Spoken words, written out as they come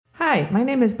Hi, my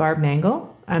name is Barb Nangle.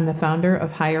 I'm the founder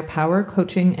of Higher Power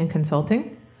Coaching and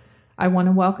Consulting. I want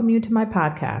to welcome you to my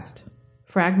podcast,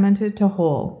 Fragmented to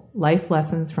Whole, Life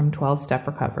Lessons from 12-Step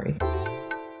Recovery.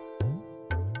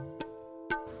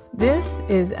 This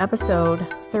is episode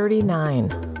 39,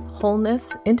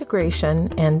 Wholeness,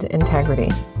 Integration, and Integrity.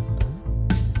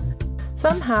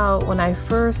 Somehow, when I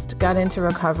first got into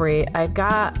recovery, I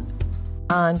got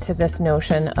onto this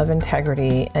notion of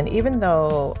integrity. And even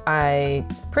though I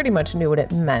pretty much knew what it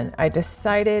meant, I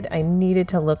decided I needed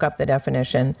to look up the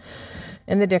definition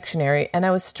in the dictionary. And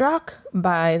I was struck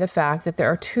by the fact that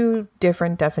there are two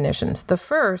different definitions. The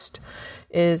first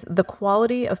is the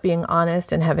quality of being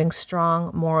honest and having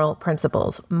strong moral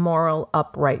principles, moral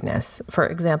uprightness. For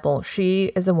example,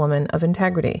 she is a woman of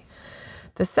integrity.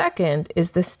 The second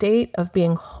is the state of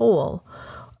being whole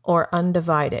or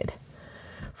undivided.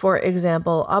 For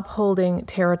example, upholding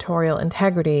territorial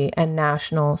integrity and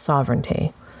national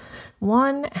sovereignty.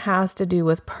 One has to do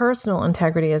with personal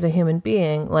integrity as a human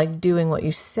being, like doing what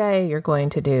you say you're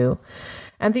going to do.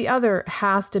 And the other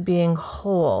has to being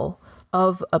whole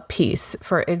of a piece.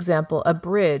 For example, a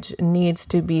bridge needs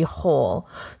to be whole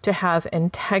to have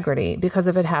integrity, because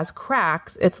if it has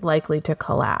cracks, it's likely to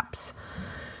collapse.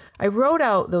 I wrote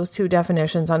out those two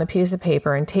definitions on a piece of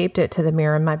paper and taped it to the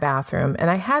mirror in my bathroom. And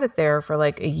I had it there for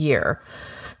like a year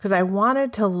because I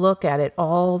wanted to look at it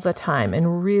all the time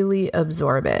and really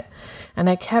absorb it. And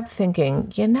I kept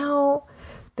thinking,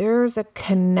 there's a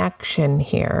connection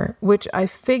here, which I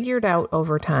figured out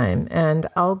over time. And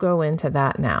I'll go into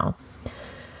that now.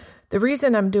 The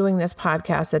reason I'm doing this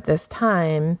podcast at this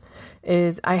time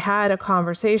is I had a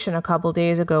conversation a couple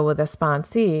days ago with a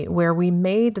sponsee where we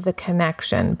made the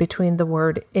connection between the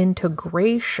word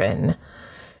integration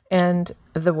and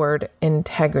the word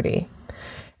integrity.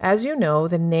 As you know,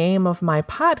 the name of my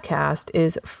podcast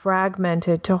is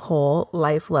Fragmented to Whole,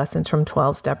 Life Lessons from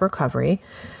 12-Step Recovery.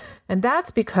 And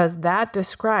that's because that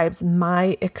describes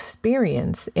my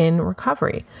experience in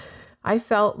recovery. I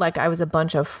felt like I was a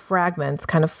bunch of fragments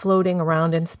kind of floating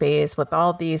around in space with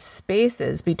all these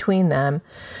spaces between them.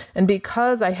 And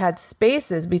because I had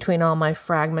spaces between all my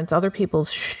fragments, other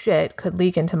people's shit could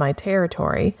leak into my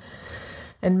territory.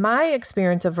 And my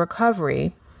experience of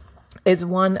recovery is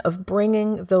one of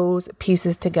bringing those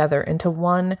pieces together into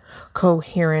one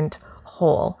coherent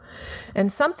whole.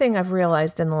 And something I've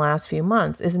realized in the last few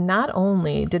months is not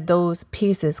only did those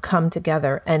pieces come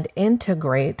together and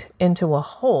integrate into a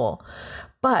whole,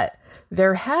 but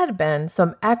there had been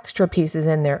some extra pieces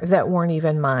in there that weren't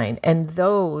even mine, and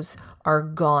those are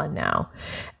gone now.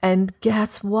 And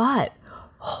guess what?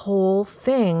 Whole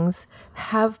things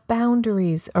have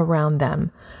boundaries around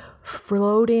them.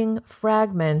 Floating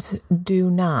fragments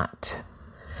do not.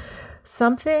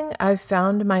 Something I've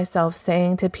found myself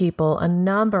saying to people a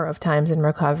number of times in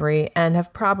recovery, and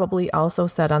have probably also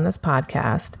said on this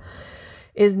podcast,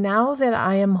 is now that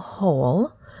I am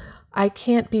whole, I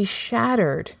can't be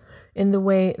shattered in the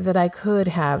way that I could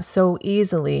have so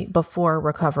easily before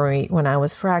recovery when I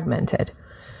was fragmented.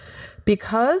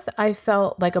 Because I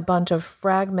felt like a bunch of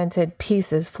fragmented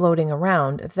pieces floating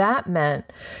around, that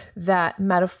meant that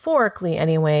metaphorically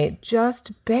anyway,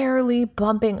 just barely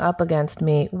bumping up against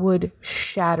me would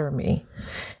shatter me.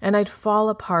 And I'd fall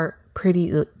apart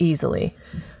pretty easily.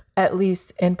 At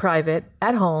least in private,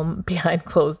 at home, behind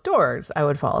closed doors, I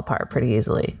would fall apart pretty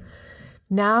easily.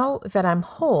 Now that I'm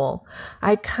whole,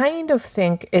 I kind of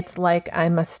think it's like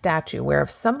I'm a statue where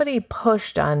if somebody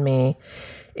pushed on me,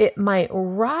 it might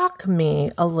rock me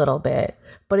a little bit,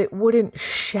 but it wouldn't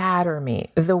shatter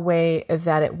me the way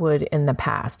that it would in the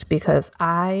past, because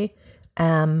I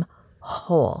am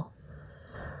whole.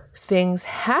 Things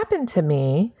happen to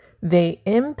me, they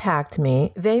impact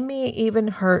me, they may even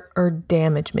hurt or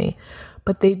damage me,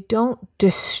 but they don't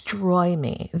destroy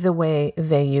me the way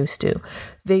they used to.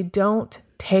 They don't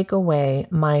take away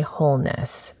my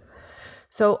wholeness.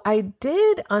 So I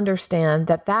did understand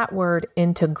that word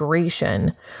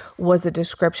integration was a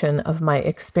description of my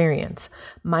experience,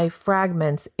 my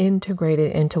fragments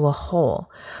integrated into a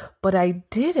whole. But I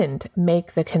didn't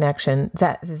make the connection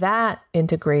that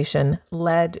integration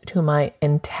led to my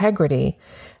integrity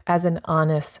as an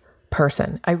honest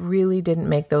person. I really didn't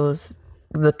make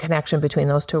the connection between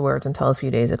those two words until a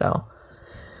few days ago.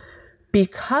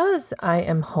 Because I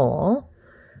am whole,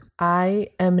 I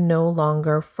am no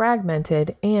longer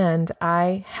fragmented, and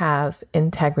I have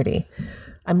integrity.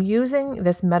 I'm using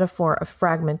this metaphor of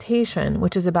fragmentation,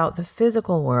 which is about the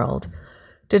physical world,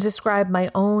 to describe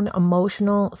my own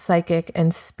emotional, psychic,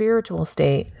 and spiritual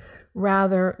state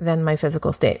rather than my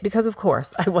physical state. Because, of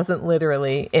course, I wasn't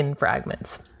literally in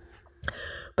fragments.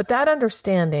 But that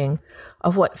understanding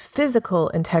of what physical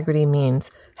integrity means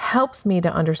helps me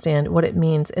to understand what it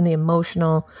means in the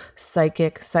emotional,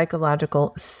 psychic,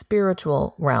 psychological,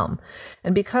 spiritual realm.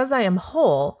 And because I am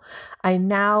whole, I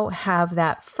now have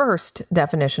that first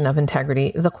definition of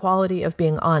integrity, the quality of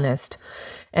being honest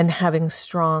and having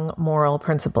strong moral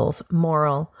principles,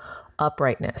 moral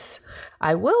uprightness.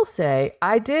 I will say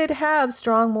I did have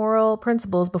strong moral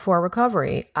principles before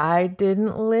recovery. I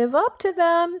didn't live up to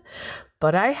them,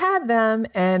 but I had them,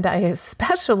 and I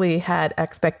especially had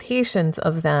expectations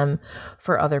of them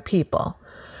for other people.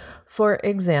 For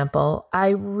example, I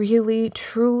really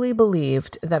truly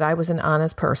believed that I was an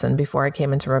honest person before I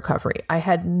came into recovery. I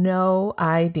had no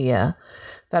idea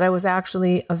that I was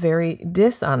actually a very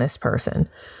dishonest person.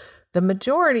 The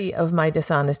majority of my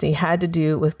dishonesty had to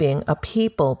do with being a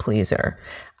people pleaser.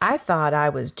 I thought I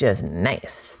was just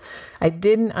nice. I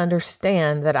didn't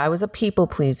understand that I was a people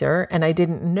pleaser, and I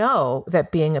didn't know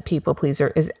that being a people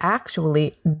pleaser is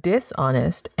actually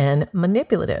dishonest and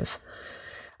manipulative.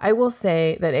 I will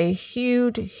say that a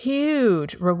huge,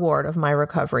 huge reward of my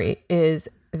recovery is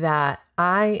that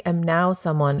I am now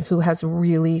someone who has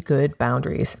really good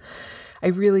boundaries. I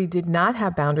really did not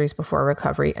have boundaries before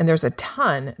recovery, and there's a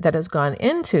ton that has gone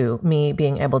into me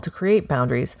being able to create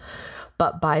boundaries.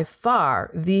 But by far,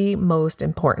 the most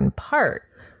important part,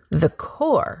 the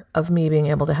core of me being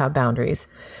able to have boundaries,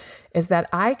 is that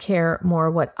I care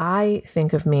more what I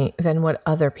think of me than what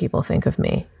other people think of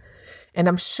me. And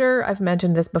I'm sure I've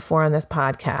mentioned this before on this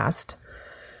podcast.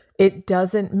 It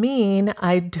doesn't mean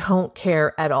I don't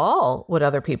care at all what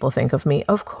other people think of me.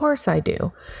 Of course I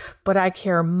do. But I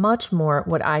care much more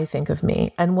what I think of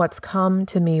me. And what's come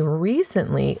to me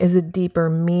recently is a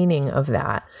deeper meaning of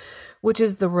that, which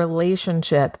is the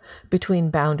relationship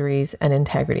between boundaries and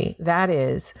integrity. That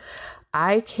is,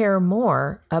 I care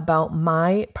more about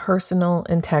my personal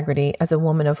integrity as a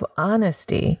woman of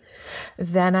honesty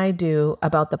than I do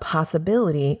about the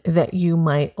possibility that you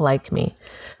might like me.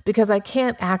 Because I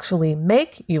can't actually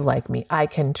make you like me. I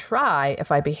can try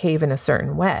if I behave in a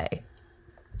certain way.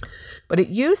 But it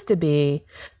used to be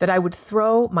that I would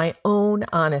throw my own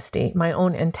honesty, my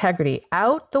own integrity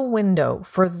out the window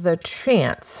for the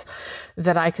chance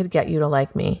that I could get you to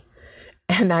like me.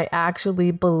 And I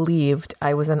actually believed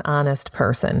I was an honest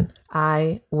person.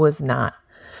 I was not.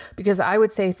 Because I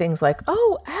would say things like,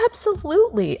 oh,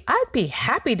 absolutely, I'd be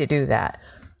happy to do that.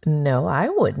 No, I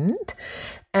wouldn't.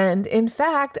 And in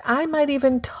fact, I might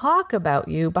even talk about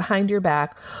you behind your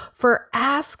back for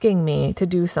asking me to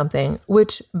do something,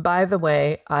 which, by the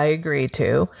way, I agree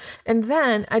to. And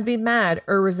then I'd be mad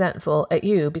or resentful at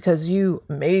you because you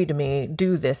made me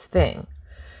do this thing.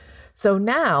 So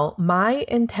now my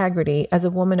integrity as a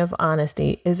woman of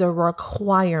honesty is a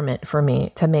requirement for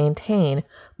me to maintain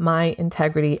my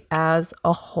integrity as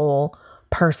a whole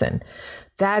person.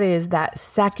 That is that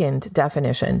second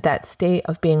definition, that state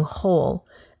of being whole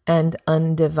and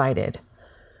undivided.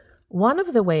 One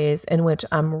of the ways in which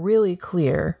I'm really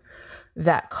clear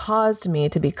that caused me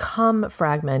to become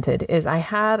fragmented is I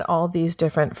had all these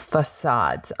different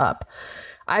facades up.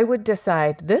 I would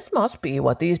decide this must be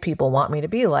what these people want me to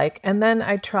be like. And then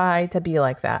I try to be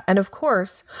like that. And of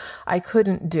course, I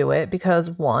couldn't do it because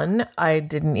one, I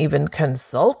didn't even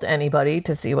consult anybody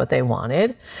to see what they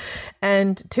wanted.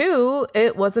 And two,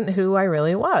 it wasn't who I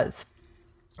really was.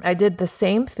 I did the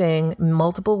same thing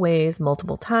multiple ways,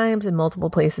 multiple times, in multiple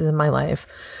places in my life.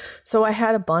 So I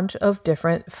had a bunch of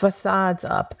different facades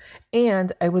up,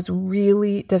 and I was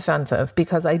really defensive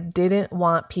because I didn't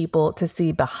want people to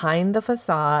see behind the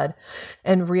facade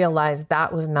and realize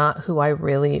that was not who I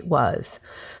really was.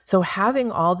 So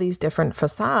having all these different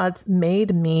facades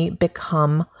made me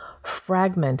become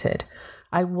fragmented.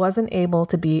 I wasn't able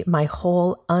to be my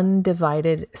whole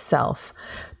undivided self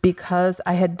because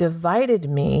I had divided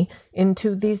me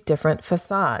into these different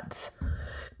facades.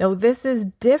 Now, this is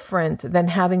different than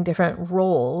having different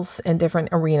roles in different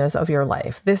arenas of your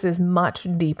life. This is much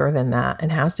deeper than that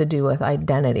and has to do with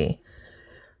identity.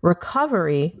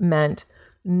 Recovery meant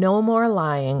no more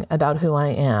lying about who I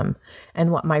am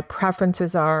and what my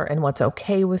preferences are and what's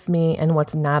okay with me and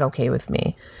what's not okay with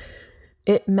me.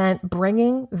 It meant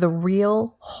bringing the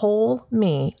real whole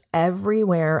me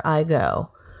everywhere I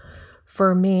go.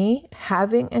 For me,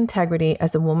 having integrity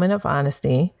as a woman of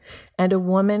honesty and a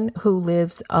woman who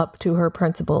lives up to her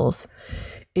principles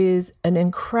is an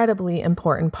incredibly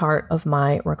important part of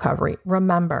my recovery.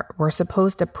 Remember, we're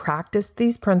supposed to practice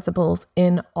these principles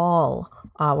in all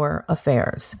our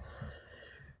affairs.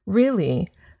 Really,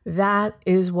 that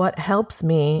is what helps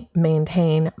me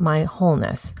maintain my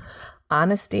wholeness.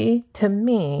 Honesty to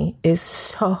me is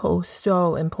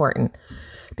so important.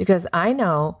 because I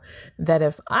know that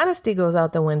if honesty goes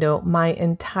out the window, my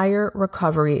entire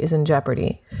recovery is in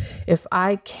jeopardy. If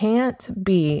I can't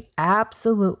be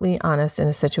absolutely honest in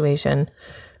a situation,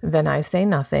 then I say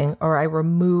nothing or I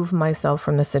remove myself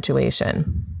from the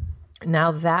situation.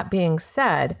 Now, that being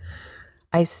said,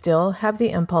 I still have the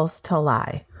impulse to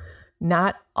lie.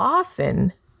 Not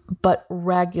often, but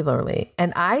regularly.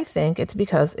 And I think it's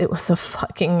because it was a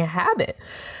fucking habit.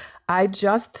 I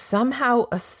just somehow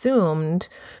assumed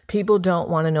people don't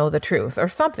want to know the truth or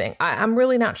something. I'm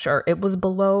really not sure. It was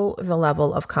below the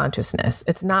level of consciousness.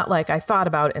 It's not like I thought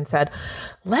about it and said,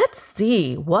 let's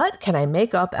see, what can I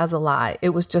make up as a lie?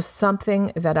 It was just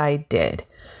something that I did.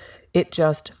 It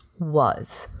just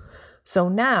was. So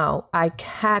now I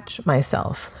catch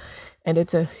myself, and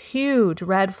it's a huge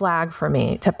red flag for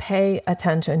me to pay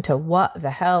attention to what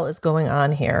the hell is going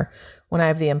on here when I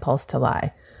have the impulse to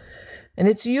lie. And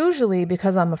it's usually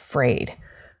because I'm afraid.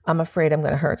 I'm afraid I'm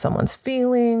going to hurt someone's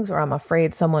feelings, or I'm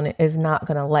afraid someone is not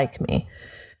going to like me.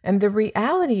 And the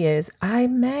reality is I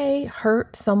may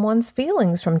hurt someone's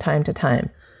feelings from time to time.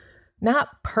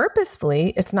 Not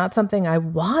purposefully. It's not something I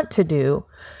want to do.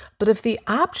 But if the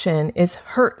option is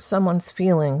hurt someone's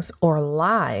feelings or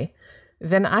lie,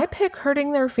 then I pick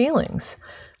hurting their feelings.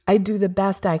 I do the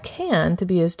best I can to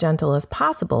be as gentle as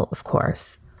possible, of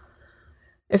course.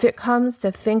 If it comes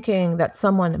to thinking that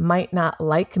someone might not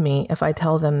like me if I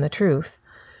tell them the truth,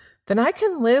 then I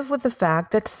can live with the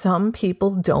fact that some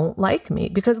people don't like me.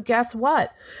 Because guess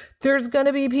what? There's going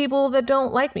to be people that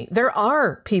don't like me. There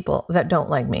are people that don't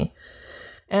like me.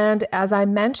 And as I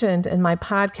mentioned in my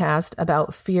podcast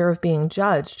about fear of being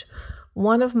judged,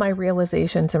 one of my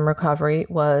realizations in recovery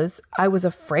was I was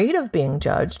afraid of being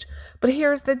judged. But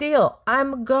here's the deal.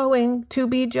 I'm going to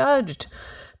be judged.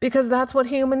 Because that's what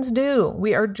humans do.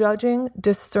 We are judging,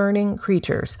 discerning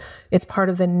creatures. It's part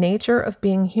of the nature of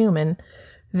being human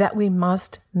that we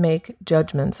must make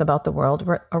judgments about the world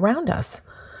around us.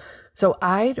 So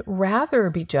I'd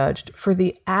rather be judged for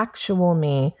the actual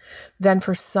me than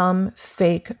for some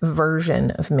fake version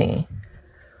of me.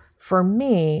 For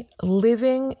me,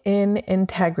 living in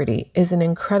integrity is an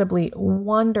incredibly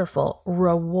wonderful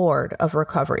reward of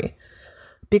recovery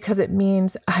because it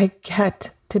means I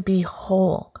get to be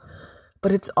whole.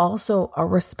 But it's also a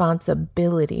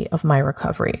responsibility of my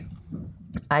recovery.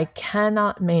 I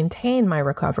cannot maintain my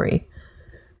recovery,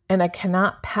 and I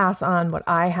cannot pass on what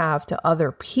I have to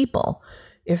other people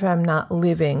if I'm not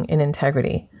living in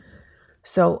integrity.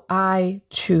 So I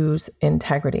choose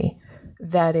integrity.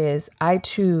 That is, I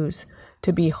choose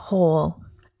to be whole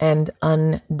and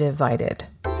undivided.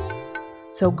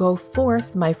 So go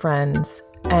forth, my friends,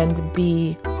 and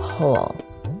be whole.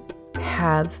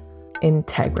 Have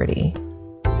integrity.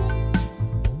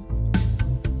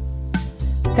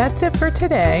 That's it for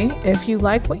today. If you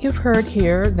like what you've heard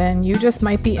here, then you just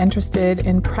might be interested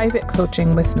in private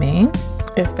coaching with me.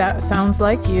 If that sounds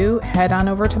like you, head on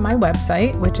over to my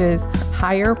website, which is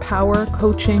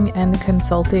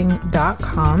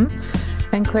higherpowercoachingandconsulting.com,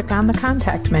 and click on the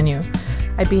contact menu.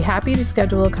 I'd be happy to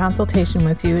schedule a consultation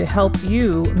with you to help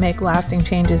you make lasting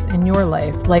changes in your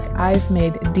life, like I've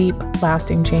made deep,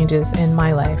 lasting changes in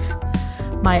my life.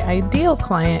 My ideal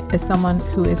client is someone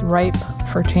who is ripe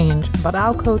for change, but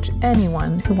I'll coach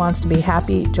anyone who wants to be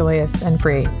happy, joyous, and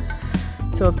free.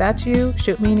 So if that's you,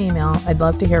 shoot me an email. I'd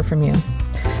love to hear from you.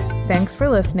 Thanks for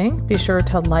listening. Be sure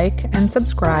to like and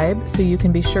subscribe so you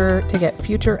can be sure to get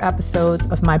future episodes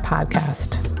of my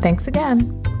podcast. Thanks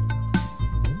again.